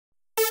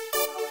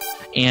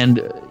And,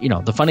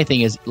 the funny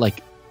thing is,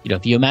 like,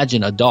 if you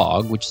imagine a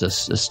dog, which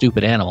is a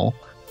stupid animal,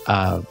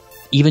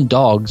 even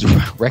dogs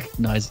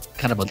recognize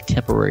kind of a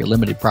temporary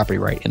limited property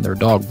right in their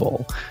dog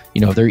bowl.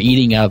 If they're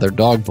eating out of their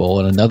dog bowl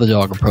and another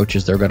dog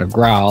approaches, they're going to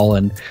growl.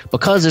 And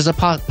because there's a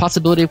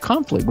possibility of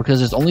conflict, because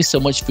there's only so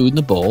much food in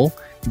the bowl,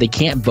 they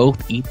can't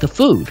both eat the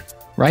food,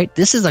 right?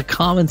 This is a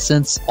common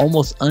sense,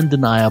 almost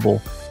undeniable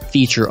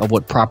feature of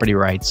what property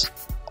rights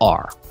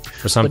are.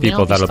 For some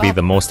people, that'll be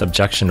the most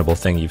objectionable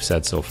thing you've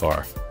said so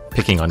far.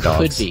 Picking on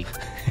dogs. Could be.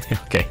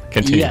 Okay,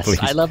 continue, yes, please.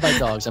 I love my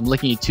dogs. I'm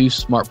looking at two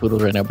smart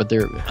poodles right now, but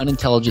they're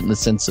unintelligent in the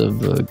sense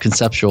of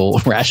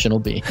conceptual, rational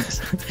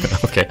beings.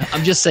 Okay.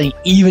 I'm just saying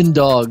even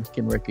dogs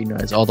can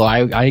recognize, although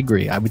I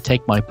agree. I would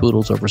take my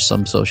poodles over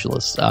some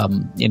socialists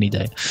any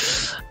day.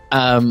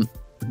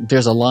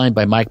 There's a line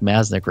by Mike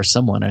Masnick or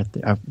someone.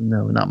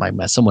 No, not Mike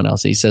Masnick. Someone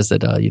else. He says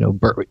that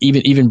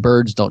even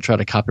birds don't try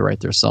to copyright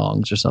their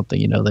songs or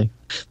something.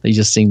 They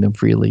just sing them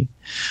freely.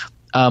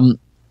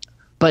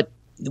 But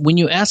when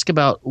you ask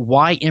about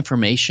why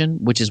information,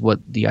 which is what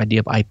the idea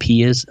of IP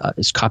is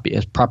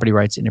property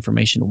rights and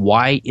information,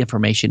 why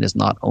information is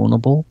not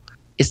ownable,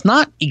 it's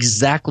not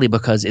exactly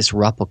because it's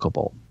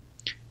replicable.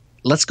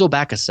 Let's go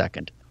back a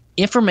second.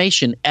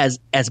 Information, as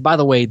by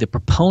the way, the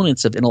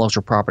proponents of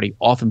intellectual property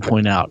often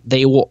point out,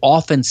 they will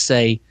often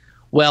say,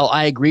 well,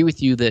 I agree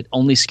with you that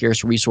only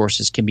scarce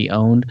resources can be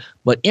owned,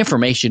 but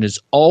information is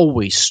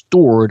always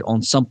stored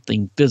on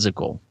something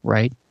physical,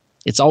 right?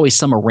 It's always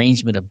some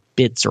arrangement of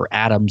bits or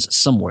atoms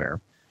somewhere.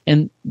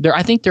 And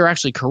I think they're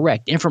actually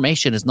correct.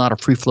 Information is not a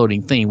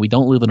free-floating thing. We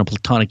don't live in a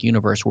Platonic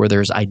universe where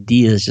there's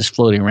ideas just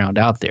floating around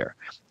out there.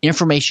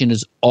 Information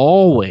is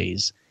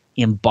always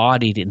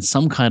embodied in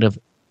some kind of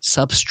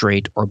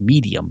substrate or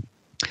medium.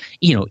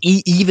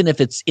 Even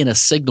if it's in a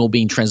signal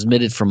being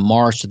transmitted from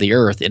Mars to the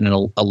Earth in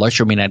an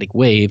electromagnetic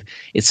wave,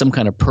 it's some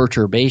kind of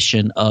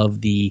perturbation of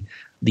the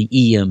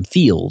EM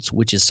fields,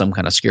 which is some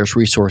kind of scarce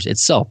resource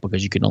itself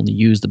because you can only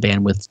use the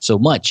bandwidth so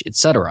much,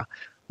 etc.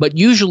 But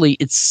usually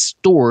it's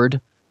stored,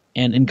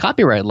 and in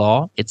copyright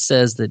law, it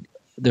says that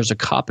there's a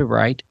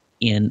copyright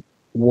in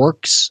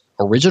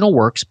original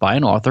works by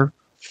an author,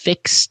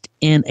 fixed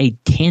in a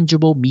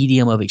tangible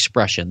medium of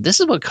expression. This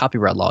is what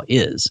copyright law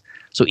is.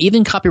 So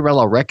even copyright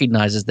law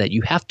recognizes that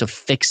you have to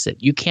fix it.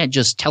 You can't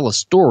just tell a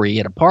story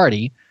at a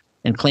party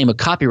and claim a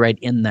copyright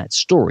in that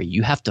story.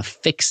 You have to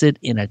fix it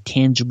in a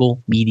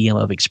tangible medium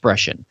of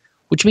expression,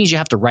 which means you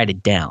have to write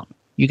it down.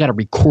 You got to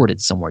record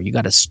it somewhere. You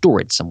got to store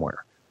it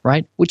somewhere,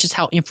 right? Which is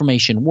how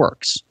information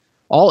works.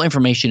 All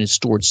information is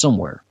stored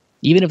somewhere.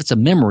 Even if it's a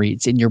memory,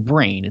 it's in your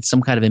brain. It's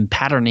some kind of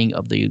patterning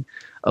of the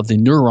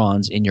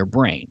neurons in your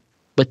brain.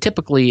 But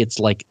typically, it's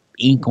like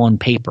ink on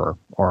paper,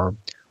 or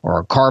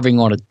carving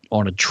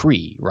on a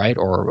tree, right?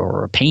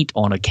 Or a paint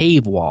on a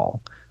cave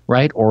wall,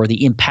 right? Or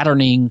the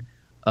impatterning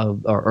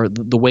of, or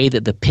the way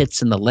that the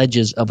pits and the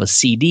ledges of a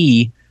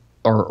CD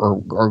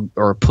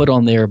are put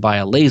on there by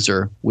a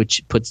laser,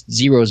 which puts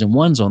zeros and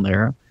ones on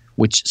there,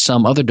 which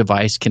some other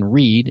device can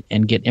read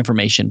and get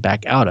information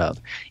back out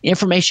of.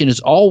 Information is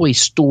always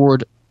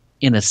stored,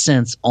 in a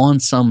sense, on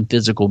some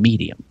physical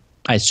medium.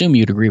 I assume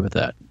you'd agree with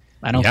that.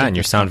 I don't. Yeah, and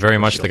you sound very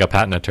much like a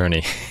patent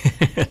attorney.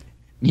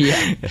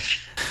 Yeah.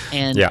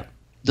 And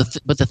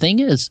but the thing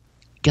is,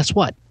 guess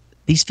what?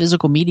 These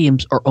physical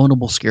mediums are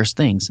ownable scarce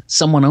things.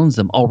 Someone owns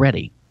them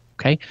already.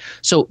 Okay?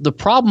 So the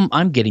problem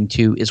I'm getting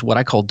to is what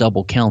I call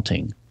double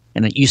counting.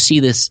 And you see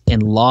this in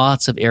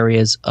lots of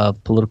areas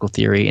of political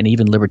theory and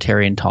even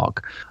libertarian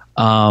talk.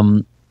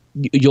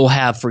 You'll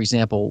have, for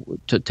example,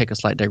 to take a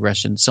slight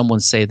digression, someone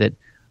say that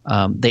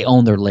they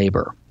own their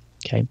labor.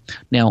 Okay.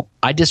 Now,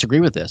 I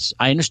disagree with this.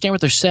 I understand what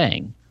they're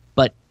saying,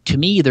 but to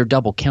me, they're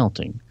double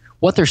counting.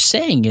 What they're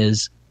saying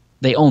is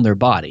they own their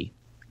body.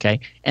 Okay.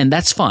 And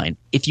that's fine.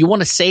 If you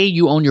want to say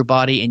you own your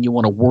body and you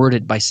want to word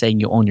it by saying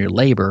you own your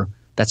labor,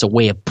 that's a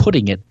way of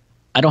putting it.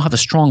 I don't have a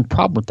strong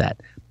problem with that.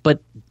 But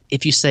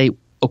if you say,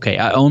 okay,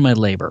 I own my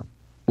labor,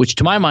 which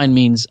to my mind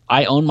means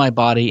I own my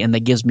body, and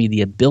that gives me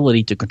the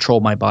ability to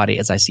control my body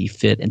as I see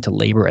fit and to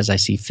labor as I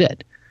see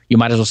fit. You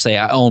might as well say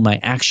I own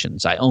my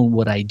actions. I own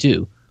what I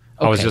do.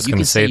 I was just going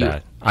to say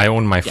that. I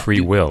own my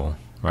free will,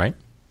 right?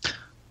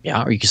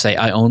 Yeah, or you could say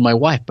I own my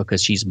wife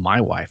because she's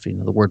my wife. The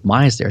word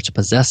 "my" is there; it's a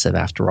possessive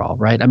after all,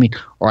 right? I mean,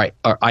 or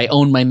I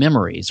own my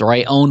memories, or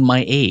I own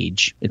my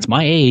age. It's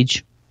my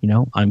age.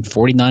 I'm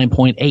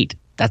 49.8.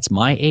 That's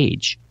my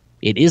age.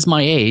 It is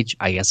my age.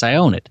 I guess I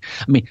own it.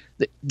 I mean,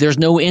 there's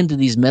no end to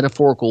these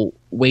metaphorical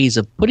ways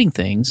of putting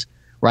things,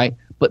 right?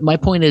 But my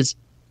point is,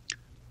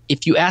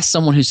 if you ask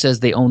someone who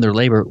says they own their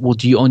labor, well,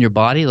 do you own your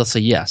body? They'll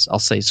say yes. I'll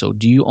say, so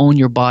do you own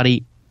your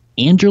body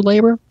and your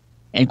labor?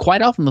 And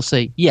quite often they'll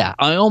say, yeah,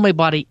 I own my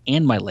body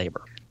and my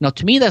labor. Now,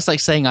 to me, that's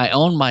like saying I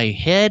own my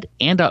head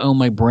and I own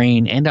my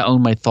brain and I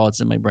own my thoughts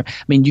in my brain.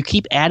 I mean, you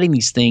keep adding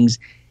these things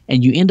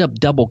and you end up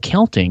double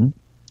counting.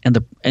 And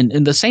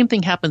the same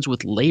thing happens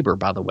with labor,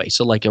 by the way.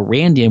 So like a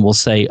Randian will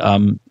say,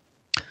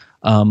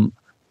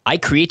 I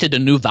created a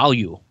new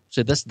value.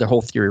 So that's the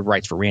whole theory of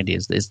rights for Randy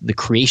is the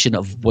creation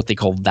of what they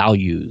call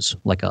values,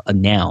 like a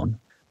noun.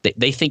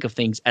 They think of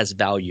things as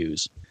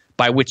values.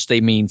 by which they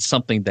mean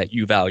something that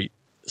you value.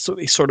 So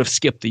they sort of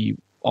skip the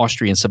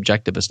Austrian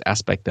subjectivist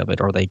aspect of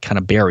it, or they kind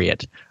of bury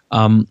it.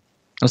 I'll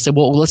say,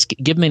 well, let's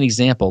give me an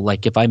example.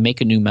 Like if I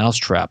make a new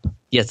mousetrap,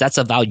 yes, that's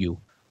a value.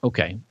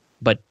 Okay,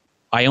 but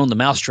I own the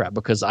mousetrap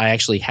because I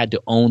actually had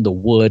to own the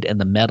wood and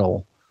the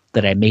metal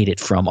that I made it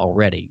from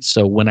already.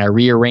 So when I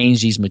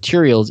rearrange these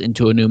materials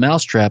into a new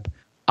mousetrap,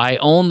 I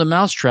own the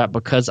mousetrap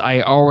because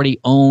I already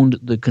owned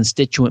the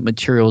constituent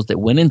materials that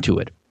went into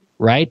it,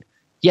 right?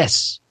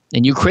 Yes.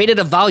 And you created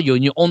a value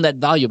and you own that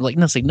value. Like,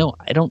 no, it's like, no,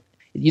 I don't.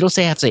 You don't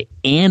say I have to say,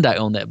 and I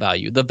own that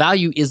value. The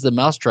value is the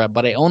mousetrap,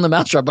 but I own the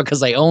mousetrap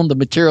because I own the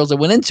materials that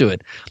went into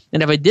it.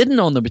 And if I didn't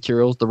own the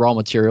materials, the raw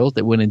materials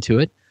that went into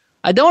it,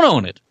 I don't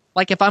own it.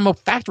 Like if I'm a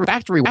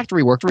factory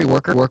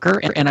worker,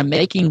 and I'm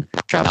making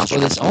traps for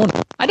this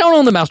owner, I don't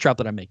own the mousetrap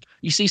that I make.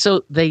 You see,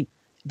 so they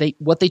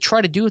what they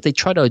try to do is they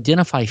try to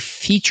identify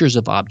features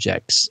of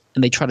objects,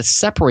 and they try to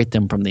separate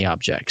them from the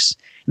objects,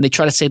 and they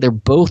try to say they're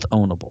both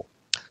ownable.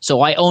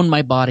 So I own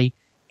my body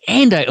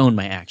and I own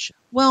my action.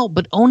 Well,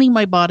 but owning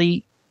my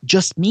body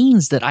just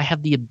means that I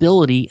have the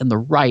ability and the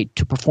right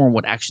to perform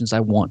what actions I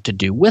want to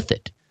do with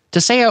it. To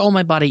say I own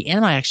my body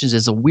and my actions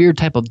is a weird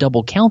type of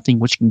double counting,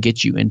 which can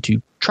get you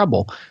into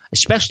trouble,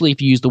 especially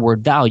if you use the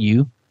word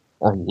value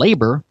or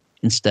labor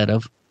instead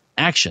of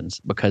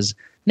actions, because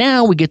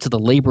now we get to the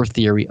labor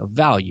theory of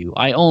value.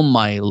 I own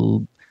my,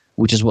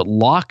 which is what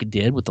Locke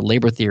did with the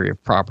labor theory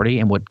of property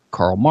and what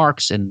Karl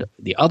Marx and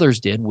the others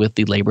did with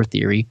the labor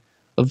theory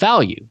of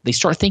value. They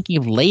start thinking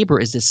of labor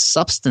as this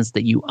substance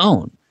that you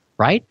own,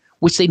 right?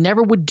 Which they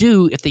never would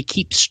do if they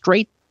keep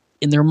straight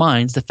in their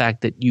minds the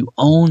fact that you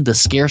own the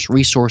scarce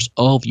resource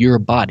of your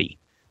body.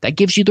 That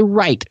gives you the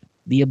right,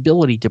 the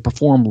ability to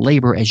perform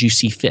labor as you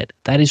see fit.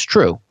 That is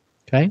true,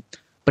 okay?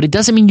 But it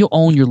doesn't mean you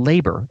own your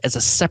labor as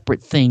a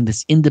separate thing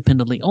that's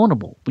independently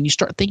ownable. When you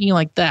start thinking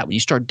like that, when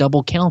you start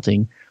double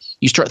counting,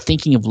 you start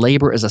thinking of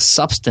labor as a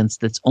substance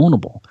that's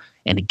ownable.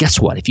 And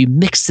guess what? If you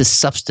mix this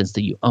substance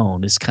that you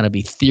own, this kind of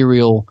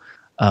ethereal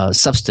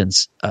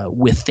substance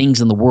with things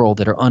in the world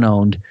that are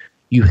unowned,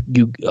 you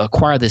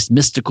acquire this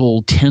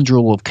mystical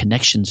tendril of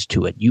connections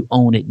to it. You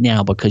own it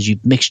now because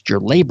you've mixed your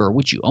labor,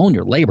 which you own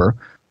your labor.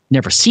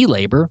 Never see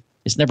labor.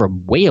 It's never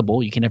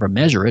weighable. You can never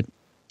measure it,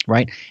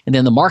 right? And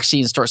then the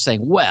Marxians start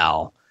saying,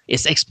 well,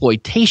 it's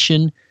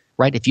exploitation,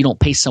 right? If you don't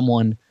pay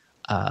someone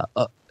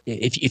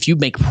if you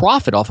make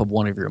profit off of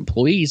one of your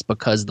employees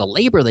because the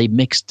labor they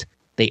mixed,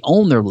 they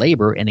own their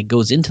labor and it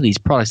goes into these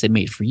products they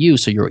made for you,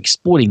 so you're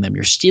exploiting them,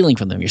 you're stealing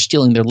from them, you're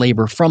stealing their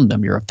labor from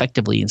them, you're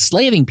effectively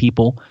enslaving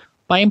people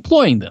by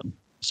employing them.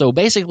 So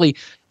basically,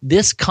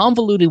 this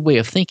convoluted way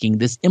of thinking,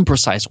 this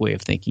imprecise way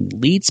of thinking,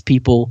 leads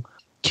people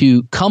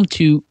to come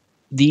to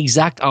the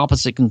exact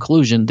opposite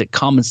conclusion that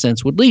common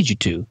sense would lead you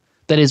to.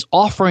 That is,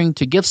 offering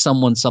to give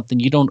someone something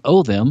you don't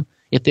owe them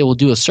if they will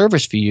do a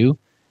service for you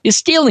is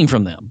stealing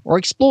from them or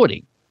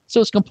exploiting.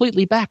 So it's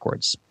completely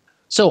backwards.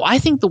 So I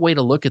think the way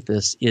to look at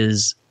this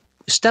is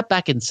step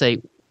back and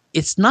say,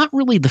 it's not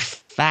really the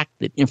fact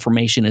that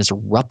information is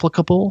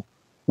replicable,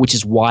 which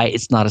is why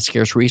it's not a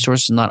scarce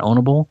resource and not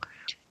ownable.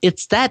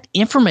 It's that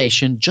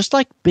information, just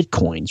like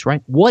bitcoins,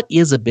 right? What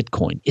is a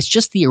bitcoin? It's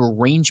just the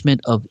arrangement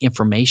of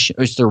information,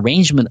 or it's the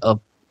arrangement of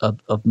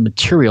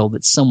material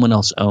that someone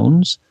else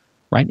owns,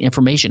 right?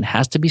 Information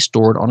has to be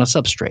stored on a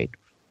substrate,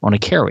 on a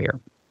carrier.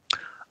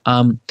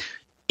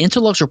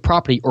 Intellectual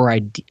property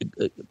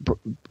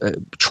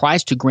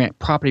tries to grant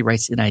property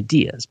rights in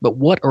ideas. But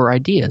what are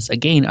ideas?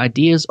 Again,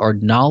 ideas are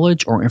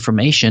knowledge or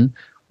information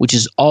which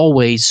is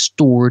always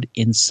stored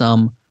in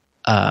some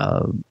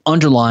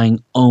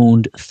underlying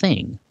owned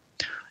thing.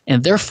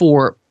 And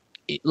therefore,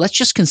 let's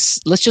just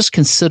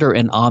consider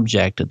an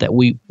object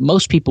that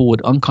most people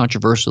would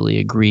uncontroversially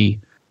agree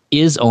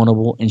is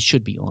ownable and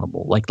should be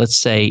ownable. Like, let's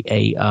say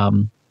a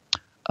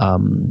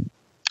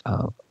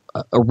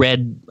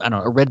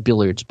red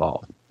billiards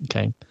ball.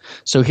 Okay,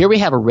 so here we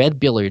have a red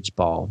billiards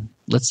ball.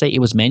 Let's say it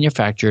was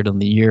manufactured in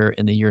the year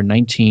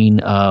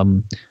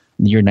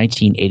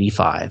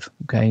 1985.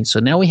 Okay,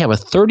 so now we have a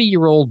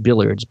 30-year-old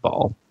billiards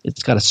ball.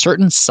 It's got a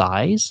certain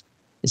size.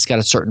 It's got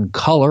a certain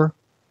color.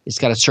 It's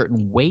got a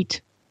certain weight.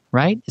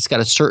 Right? It's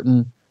got a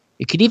certain.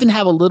 It could even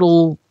have a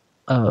little.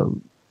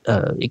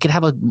 It could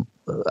have a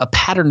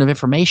pattern of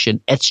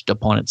information etched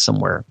upon it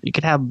somewhere. You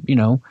could have,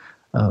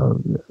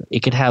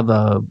 it could have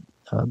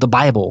the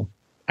Bible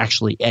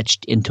actually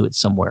etched into it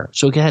somewhere.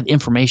 So it can have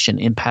information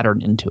in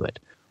pattern into it,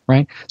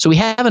 right? So we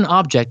have an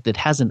object that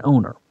has an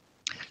owner.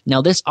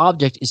 Now this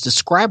object is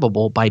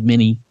describable by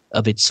many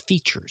of its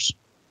features,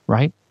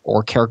 right?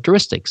 Or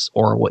characteristics,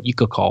 or what you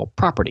could call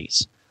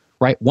properties,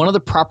 right? One of the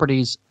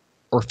properties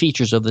or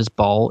features of this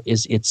ball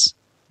is its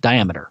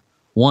diameter.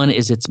 One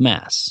is its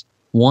mass.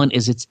 One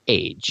is its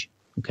age,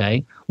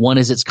 okay? One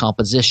is its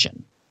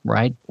composition.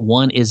 Right?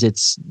 One is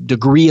its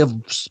degree of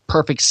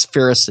perfect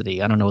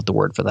sphericity. I don't know what the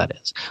word for that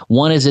is.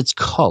 One is its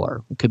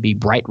color. It could be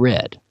bright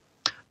red.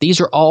 These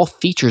are all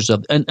features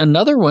of –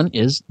 another one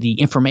is the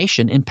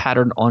information in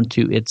pattern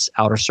onto its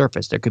outer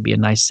surface. There could be a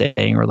nice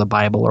saying or the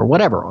Bible or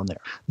whatever on there.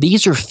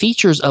 These are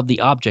features of the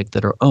object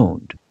that are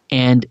owned.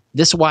 And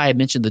this is why I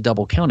mentioned the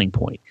double counting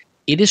point.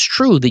 It is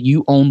true that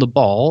you own the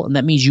ball, and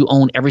that means you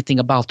own everything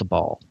about the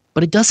ball.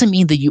 But it doesn't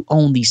mean that you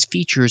own these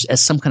features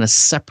as some kind of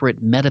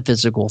separate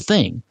metaphysical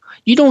thing.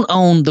 You don't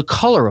own the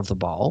color of the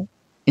ball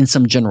in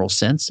some general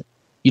sense.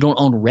 You don't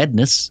own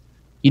redness.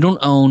 You don't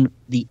own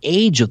the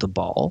age of the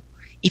ball.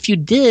 If you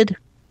did,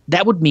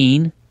 that would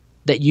mean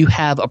that you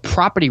have a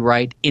property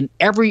right in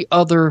every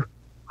other,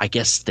 I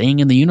guess, thing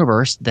in the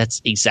universe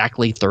that's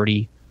exactly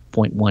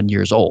 30.1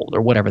 years old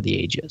or whatever the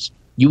age is.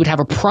 You would have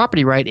a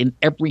property right in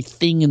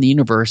everything in the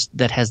universe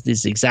that has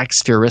this exact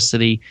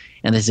sphericity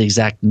and this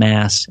exact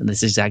mass and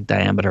this exact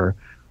diameter,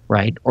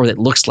 right? Or that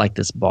looks like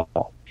this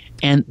ball.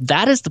 And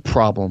that is the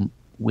problem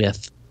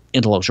with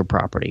intellectual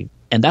property.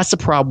 And that's the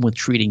problem with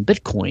treating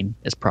Bitcoin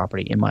as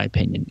property, in my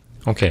opinion.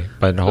 Okay,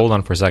 but hold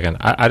on for a second.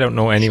 I don't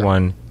know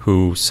anyone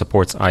who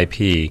supports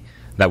IP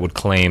that would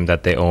claim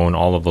that they own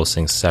all of those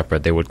things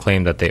separate. They would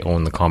claim that they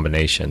own the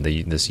combination,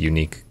 this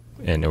unique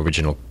and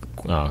original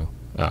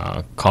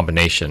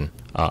combination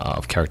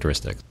of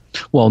characteristics.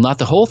 Well, not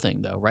the whole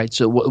thing, though, right?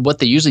 So what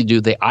they usually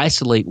do, they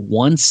isolate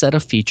one set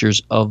of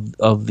features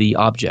of the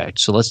object.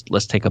 So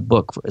let's take a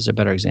book as a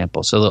better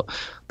example. So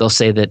they'll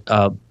say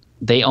that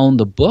they own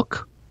the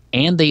book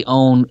and they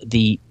own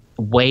the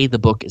way the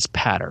book is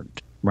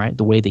patterned, right?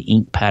 The way the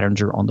ink patterns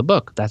are on the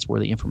book. That's where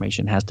the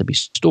information has to be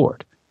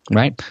stored,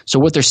 right? So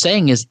what they're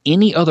saying is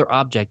any other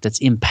object that's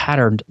in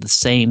patterned the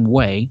same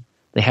way,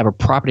 they have a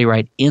property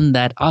right in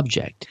that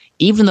object,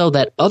 even though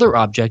that other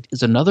object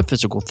is another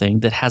physical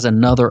thing that has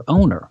another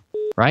owner,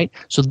 right?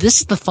 So this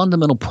is the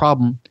fundamental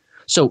problem.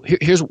 So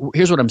here's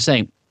what I'm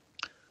saying.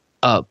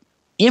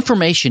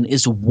 Information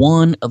is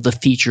one of the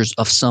features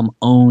of some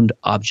owned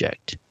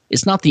object.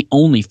 It's not the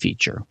only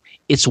feature.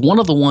 It's one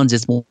of the ones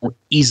that's more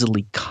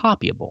easily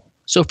copyable.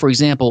 So, for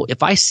example,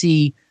 if I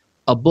see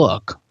a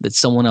book that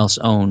someone else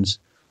owns,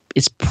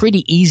 it's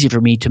pretty easy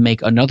for me to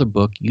make another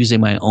book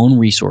using my own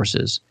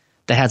resources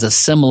that has a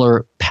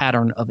similar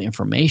pattern of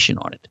information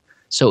on it.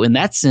 So in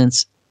that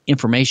sense,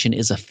 information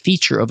is a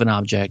feature of an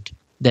object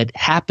that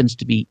happens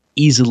to be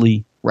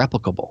easily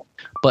replicable.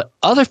 But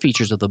other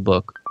features of the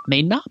book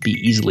may not be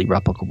easily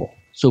replicable.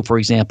 So, for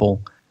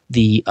example,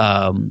 the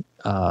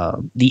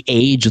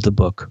age of the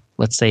book.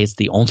 Let's say it's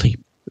the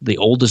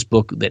oldest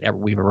book that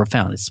we've ever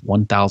found. It's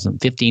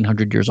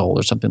 1,500 years old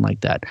or something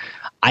like that.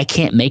 I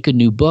can't make a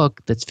new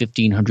book that's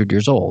 1,500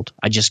 years old.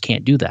 I just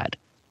can't do that.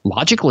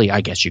 Logically,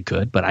 I guess you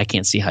could, but I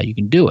can't see how you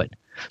can do it.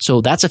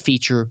 So that's a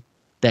feature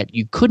that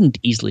you couldn't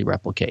easily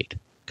replicate.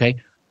 Okay,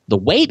 the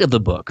weight of the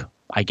book.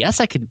 I guess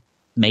I could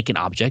make an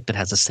object that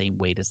has the same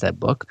weight as that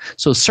book.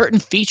 So certain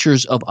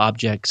features of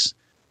objects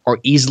are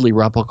easily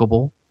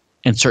replicable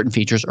and certain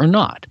features are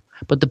not.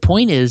 But the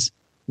point is,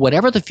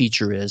 whatever the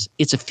feature is,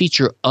 it's a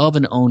feature of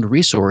an owned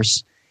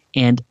resource,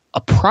 and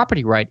a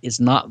property right is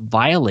not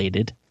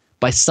violated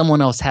by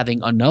someone else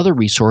having another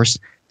resource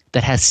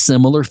that has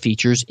similar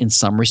features in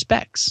some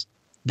respects.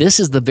 This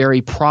is the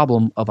very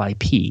problem of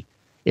IP,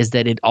 is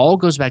that it all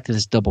goes back to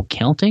this double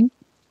counting,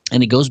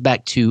 and it goes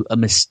back to a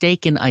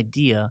mistaken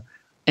idea.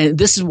 And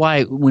this is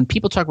why when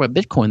people talk about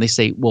Bitcoin, they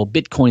say, well,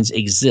 Bitcoins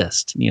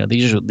exist. You know,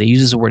 they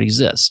use the word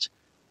exist.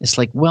 It's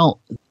like,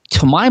 well,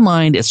 to my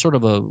mind, it's sort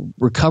of a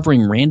recovering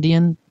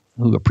Randian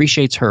who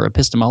appreciates her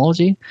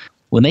epistemology.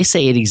 When they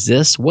say it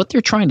exists, what they're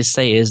trying to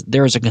say is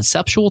there is a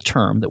conceptual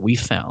term that we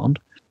found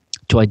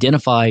to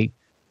identify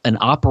an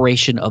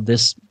operation of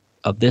this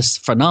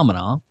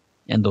phenomena,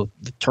 and the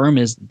term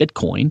is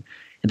Bitcoin,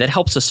 and that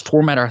helps us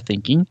format our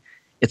thinking.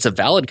 It's a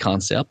valid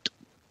concept.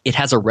 It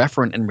has a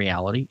referent in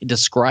reality. It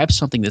describes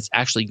something that's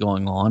actually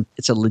going on.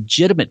 It's a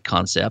legitimate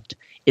concept.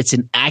 It's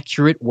an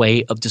accurate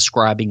way of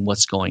describing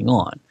what's going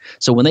on.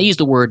 So when they use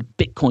the word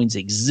Bitcoins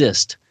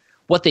exist,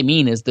 what they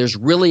mean is there's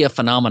really a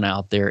phenomena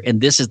out there,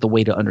 and this is the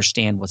way to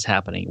understand what's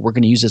happening. We're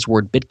going to use this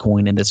word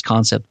Bitcoin and this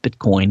concept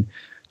Bitcoin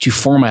to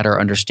format our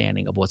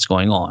understanding of what's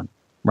going on,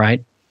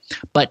 right?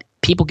 But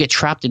people get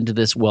trapped into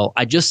this, well,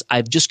 I've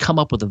just come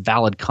up with a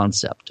valid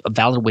concept, a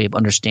valid way of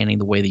understanding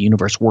the way the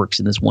universe works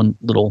in this one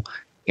little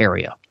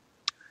area.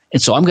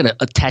 And so I'm going to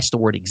attach the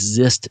word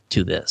exist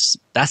to this.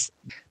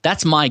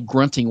 That's my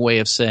grunting way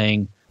of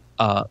saying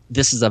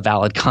this is a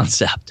valid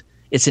concept.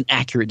 It's an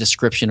accurate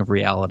description of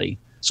reality.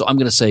 So I'm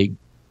going to say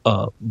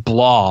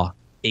blah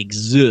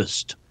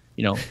exist,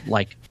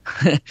 like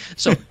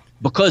so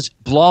because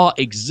blah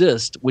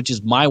exist, which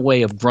is my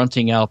way of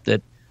grunting out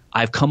that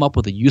I've come up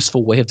with a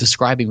useful way of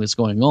describing what's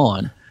going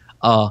on.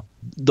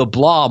 The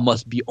blah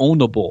must be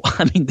ownable.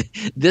 I mean,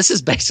 this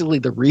is basically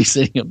the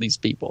reasoning of these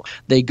people.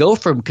 They go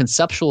from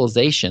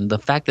conceptualization, the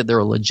fact that there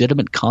are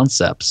legitimate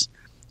concepts,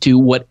 to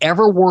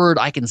whatever word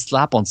I can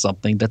slap on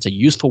something that's a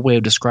useful way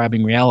of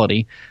describing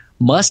reality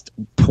must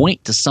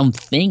point to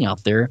something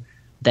out there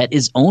that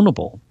is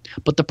ownable.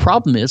 But the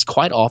problem is,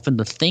 quite often,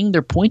 the thing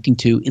they're pointing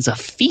to is a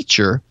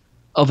feature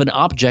of an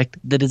object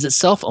that is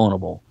itself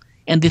ownable.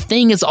 And the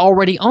thing is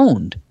already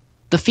owned.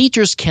 The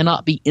features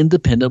cannot be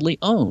independently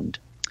owned.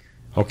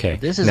 Okay.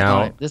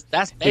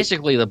 That's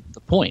basically the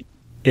point.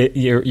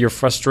 Your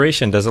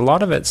frustration, does a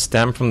lot of it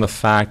stem from the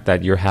fact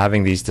that you're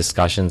having these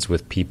discussions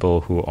with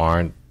people who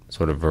aren't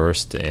sort of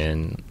versed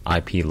in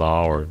IP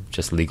law or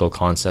just legal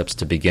concepts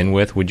to begin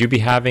with? Would you be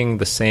having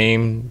the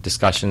same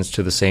discussions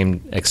to the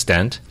same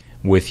extent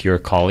with your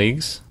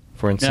colleagues,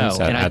 for instance?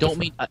 No, and I don't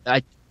mean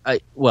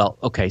well,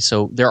 okay,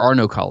 so there are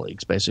no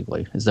colleagues,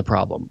 basically, is the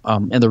problem.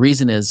 And the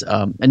reason is,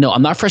 and no,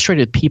 I'm not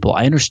frustrated with people.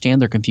 I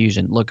understand their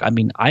confusion. Look, I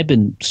mean, I've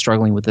been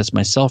struggling with this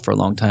myself for a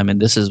long time, and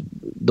this is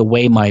the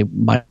way my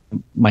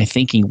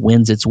thinking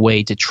wins its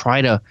way, to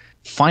try to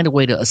find a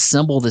way to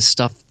assemble this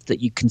stuff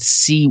that you can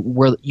see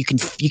where you can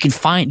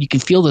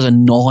feel there's a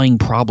gnawing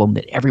problem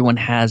that everyone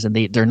has, and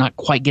they're not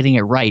quite getting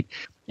it right.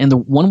 And the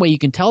one way you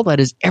can tell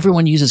that is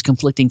everyone uses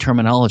conflicting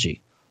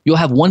terminology. You'll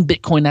have one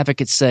Bitcoin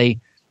advocate say,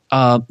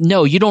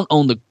 no, you don't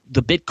own the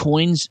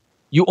Bitcoins,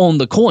 you own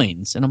the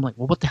coins. And I'm like,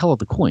 well, what the hell are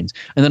the coins?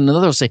 And then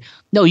another will say,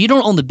 no, you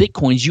don't own the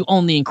Bitcoins, you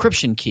own the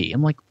encryption key.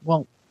 I'm like,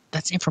 well,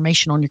 that's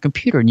information on your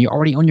computer, and you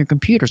already own your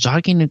computer, so how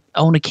can you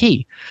own a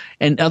key?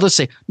 And others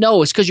say,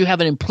 no, it's because you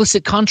have an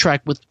implicit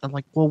contract with. I'm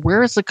like, well,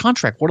 where is the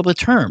contract? What are the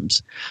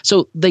terms?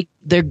 So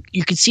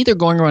you can see they're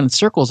going around in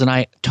circles, and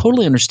I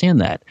totally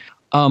understand that.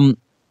 I'm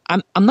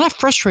not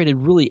frustrated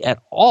really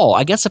at all.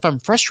 I guess if I'm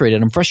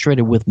frustrated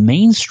with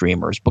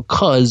mainstreamers,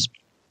 because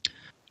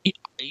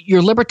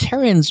your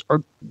libertarians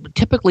are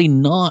typically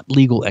not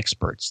legal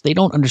experts. They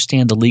don't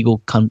understand the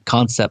legal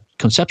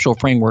conceptual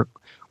framework,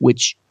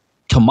 which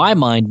to my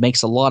mind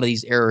makes a lot of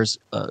these errors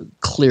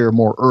clear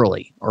more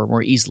early or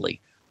more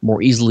easily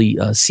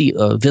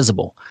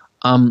visible.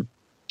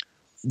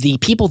 The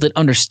people that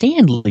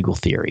understand legal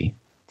theory,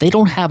 they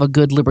don't have a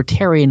good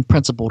libertarian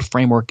principled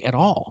framework at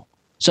all.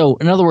 So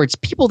in other words,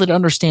 people that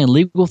understand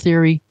legal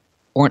theory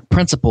aren't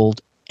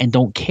principled and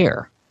don't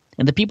care.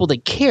 And the people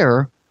that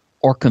care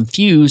are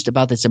confused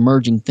about this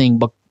emerging thing,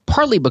 but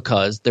partly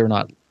because they're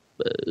not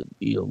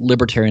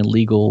libertarian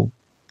legal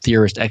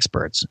theorist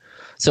experts.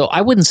 So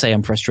I wouldn't say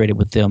I'm frustrated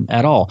with them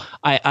at all.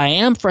 I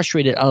am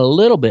frustrated a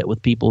little bit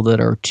with people that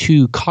are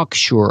too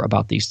cocksure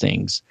about these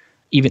things.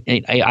 Even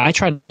I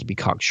try to be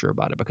cocksure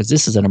about it because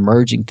this is an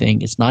emerging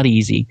thing. It's not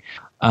easy.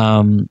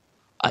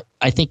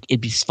 I think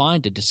it'd be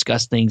fine to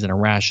discuss things in a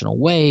rational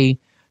way,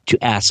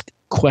 to ask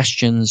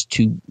questions,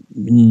 to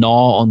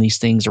gnaw on these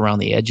things around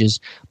the edges.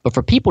 But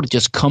for people to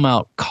just come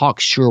out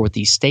cocksure with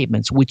these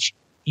statements, which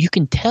you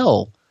can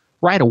tell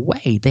right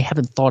away they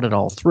haven't thought it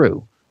all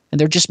through, and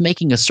they're just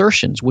making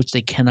assertions which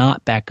they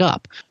cannot back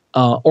up,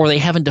 or they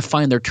haven't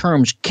defined their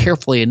terms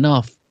carefully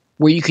enough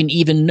where you can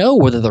even know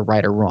whether they're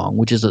right or wrong,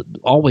 which is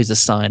always a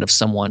sign of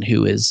someone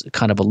who is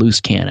kind of a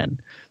loose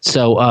cannon.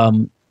 So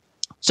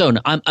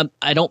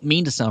I don't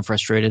mean to sound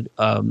frustrated.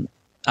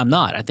 I'm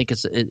not. I think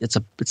it's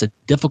a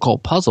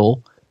difficult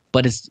puzzle,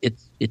 but it's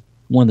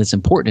one that's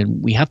important,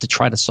 and we have to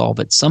try to solve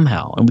it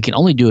somehow. And we can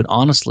only do it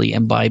honestly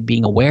and by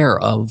being aware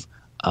of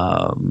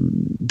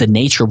the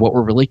nature of what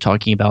we're really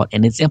talking about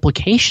and its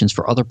implications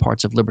for other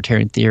parts of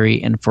libertarian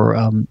theory and for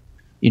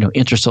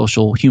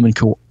intersocial human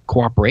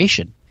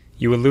cooperation.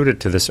 You alluded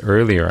to this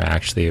earlier,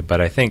 actually,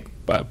 but I think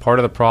part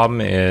of the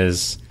problem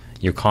is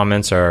your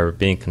comments are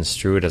being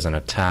construed as a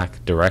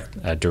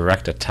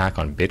direct attack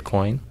on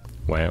Bitcoin,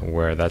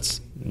 where that's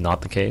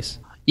not the case.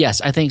 Yes,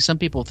 I think some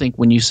people think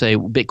when you say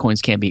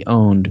Bitcoins can't be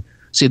owned,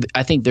 see,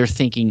 I think they're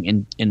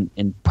thinking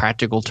in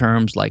practical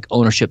terms, like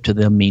ownership to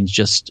them means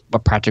just a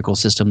practical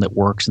system that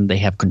works and they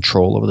have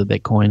control over the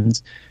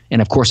Bitcoins.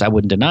 And of course, I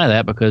wouldn't deny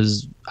that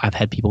because I've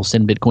had people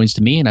send Bitcoins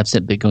to me and I've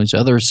sent Bitcoins to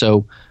others.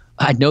 So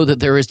I know that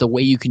there is the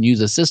way you can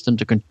use a system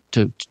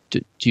to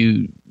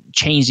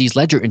change these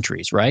ledger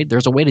entries, right?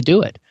 There's a way to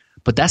do it.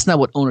 But that's not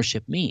what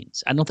ownership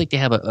means. I don't think they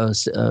have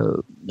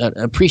an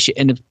appreciate,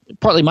 and it's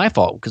partly my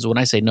fault because when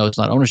I say no, it's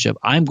not ownership,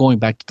 I'm going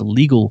back to the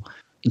legal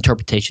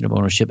interpretation of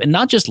ownership, and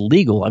not just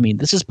legal. I mean,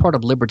 this is part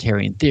of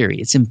libertarian theory.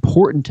 It's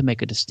important to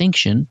make a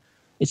distinction.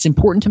 It's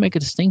important to make a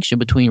distinction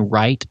between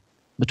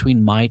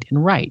might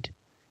and right.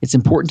 It's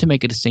important to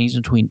make a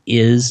distinction between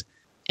is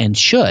and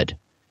should.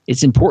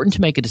 It's important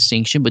to make a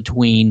distinction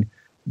between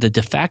the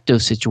de facto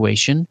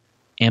situation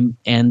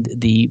and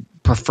the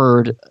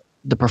preferred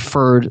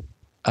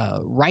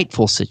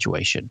rightful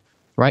situation,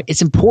 right?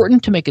 It's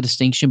important to make a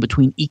distinction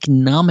between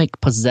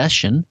economic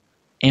possession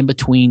and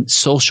between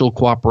social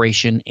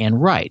cooperation and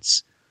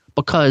rights,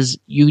 because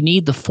you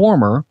need the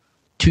former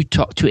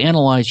to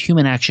analyze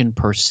human action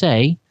per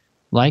se,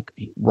 like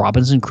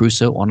Robinson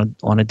Crusoe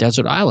on a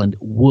desert island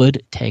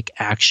would take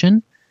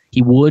action.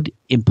 He would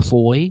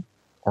employ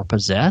or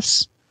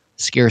possess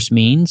scarce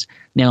means.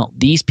 Now,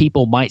 these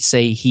people might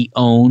say he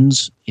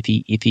owns if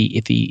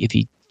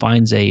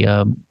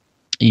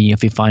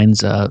he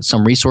finds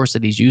some resource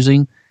that he's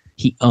using,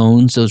 he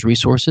owns those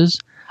resources.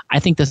 I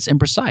think that's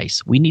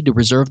imprecise. We need to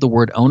reserve the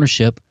word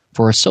ownership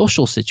for a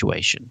social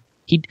situation.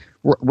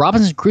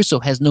 Robinson Crusoe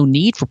has no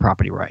need for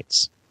property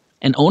rights,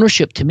 and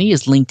ownership to me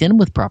is linked in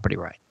with property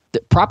rights. The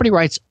property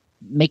rights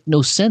make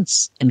no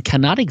sense and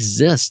cannot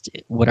exist,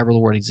 whatever the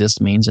word exist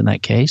means in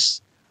that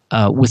case,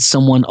 with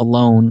someone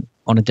alone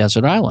on a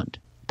desert island.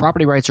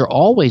 Property rights are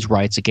always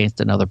rights against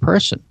another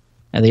person,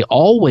 and they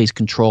always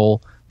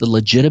control the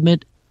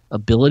legitimate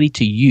ability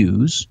to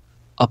use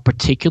a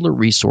particular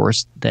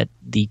resource that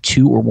the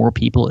two or more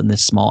people in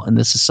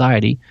this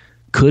society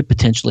could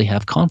potentially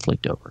have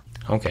conflict over.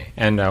 Okay,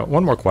 and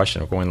one more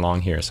question. We're going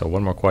long here, so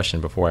one more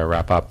question before I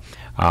wrap up.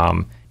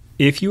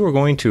 If you were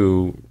going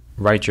to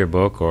write your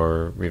book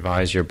or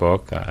revise your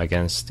book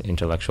against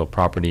intellectual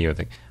property,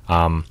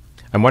 I'm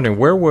wondering,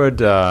 where would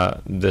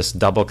this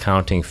double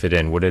counting fit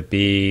in? Would it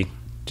be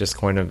just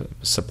kind of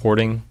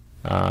supporting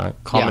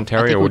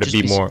commentary, or would it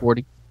be more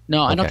supporting?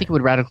 No, okay. I don't think it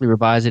would radically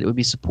revise it. It would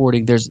be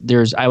supporting.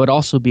 I would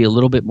also be a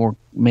little bit more,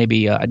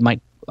 maybe I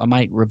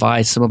might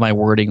revise some of my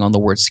wording on the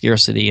word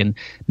scarcity and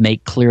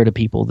make clear to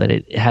people that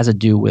it has to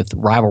do with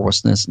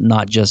rivalrousness,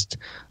 not just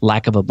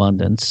lack of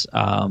abundance.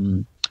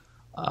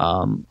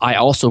 I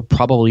also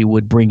probably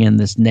would bring in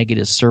this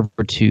negative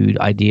servitude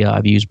idea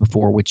I've used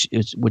before, which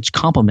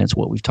complements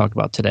what we've talked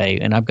about today.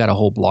 And I've got a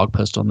whole blog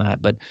post on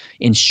that. But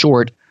in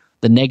short,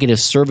 the negative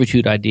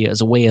servitude idea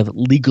is a way of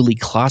legally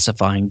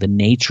classifying the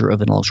nature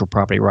of intellectual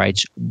property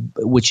rights,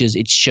 which is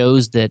it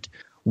shows that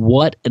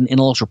what an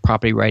intellectual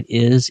property right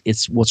is.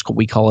 It's what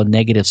we call a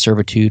negative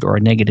servitude or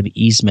a negative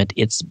easement.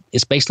 It's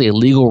basically a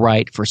legal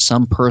right for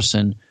some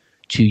person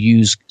to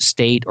use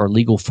state or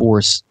legal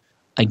force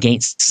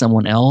against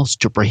someone else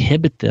to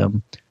prohibit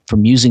them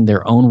from using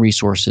their own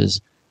resources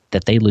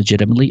that they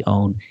legitimately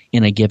own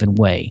in a given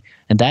way.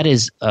 And that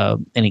is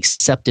an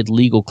accepted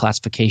legal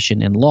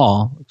classification in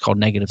law called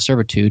negative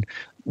servitude,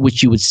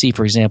 which you would see,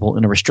 for example,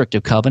 in a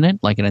restrictive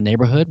covenant, like in a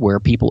neighborhood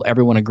where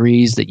everyone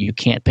agrees that you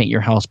can't paint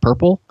your house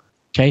purple.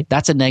 Okay,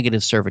 that's a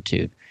negative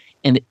servitude.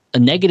 And a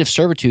negative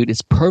servitude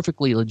is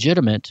perfectly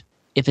legitimate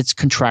if it's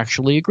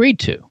contractually agreed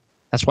to.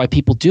 That's why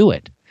people do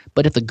it.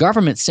 But if the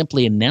government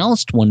simply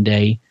announced one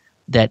day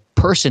that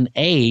person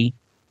A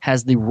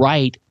has the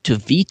right to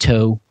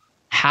veto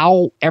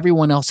how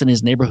everyone else in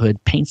his neighborhood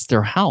paints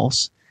their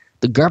house,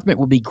 the government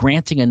would be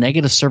granting a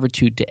negative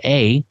servitude to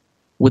A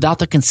without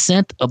the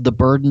consent of the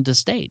burdened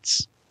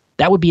estates.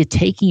 That would be a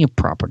taking of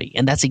property,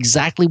 and that's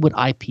exactly what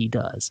IP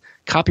does.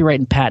 Copyright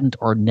and patent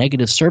are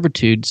negative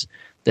servitudes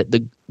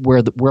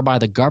whereby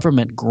the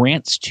government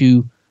grants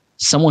to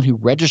someone who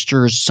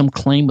registers some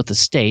claim with the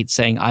state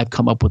saying, I've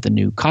come up with a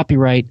new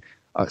copyright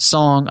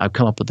song, I've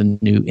come up with a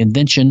new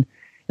invention,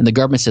 and the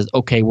government says,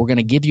 okay, we're going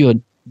to give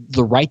you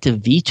the right to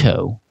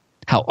veto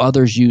how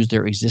others use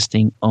their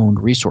existing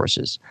owned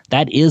resources.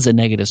 That is a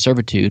negative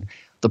servitude.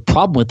 The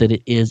problem with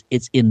it is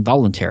it's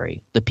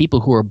involuntary. The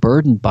people who are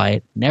burdened by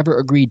it never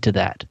agreed to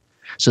that.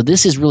 So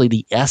this is really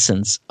the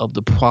essence of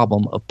the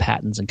problem of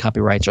patents and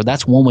copyrights, or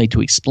that's one way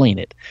to explain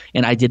it.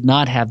 And I did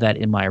not have that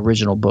in my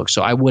original book.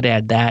 So I would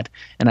add that,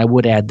 and I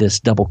would add this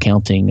double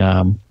counting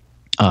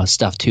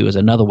stuff too as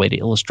another way to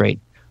illustrate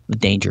the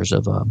dangers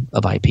of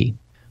IP.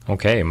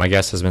 Okay, my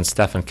guest has been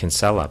Stefan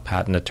Kinsella,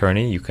 patent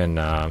attorney. You can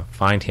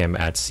find him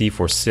at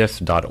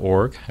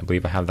c4sif.org. I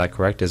believe I have that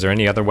correct. Is there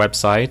any other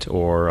website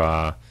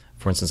or,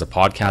 for instance, a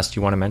podcast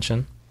you want to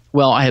mention?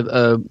 Well, I have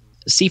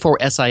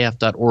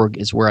c4sif.org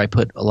is where I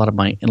put a lot of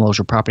my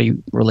intellectual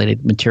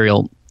property-related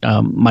material.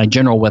 My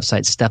general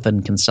website,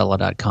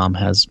 stefankinsella.com,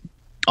 has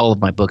all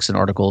of my books and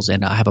articles,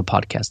 and I have a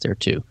podcast there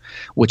too,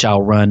 which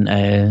I'll run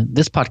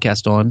this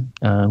podcast on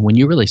when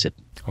you release it.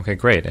 Okay,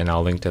 great. And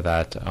I'll link to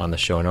that on the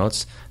show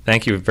notes.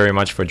 Thank you very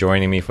much for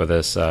joining me for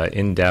this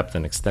in-depth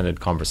and extended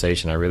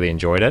conversation. I really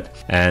enjoyed it.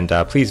 And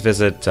please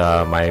visit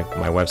my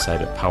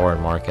website at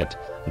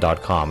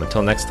powerandmarket.com.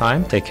 Until next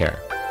time, take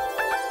care.